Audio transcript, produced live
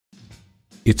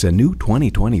It's a new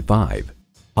 2025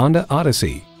 Honda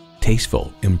Odyssey.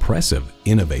 Tasteful, impressive,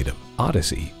 innovative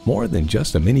Odyssey, more than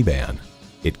just a minivan.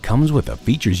 It comes with the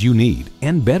features you need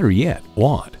and, better yet,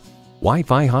 want.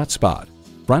 Wi-Fi hotspot,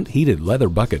 front heated leather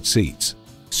bucket seats,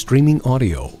 streaming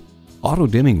audio,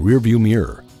 auto-dimming rearview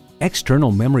mirror,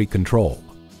 external memory control,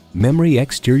 memory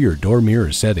exterior door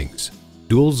mirror settings,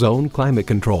 dual zone climate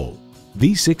control,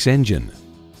 V6 engine,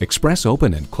 express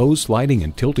open and closed sliding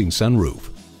and tilting sunroof,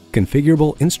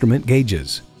 configurable instrument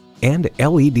gauges, and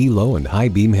LED low and high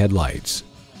beam headlights.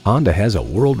 Honda has a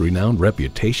world-renowned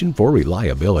reputation for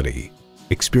reliability.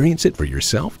 Experience it for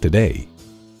yourself today.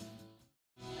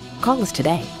 Call us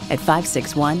today at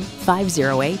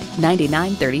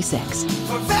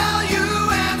 561-508-9936.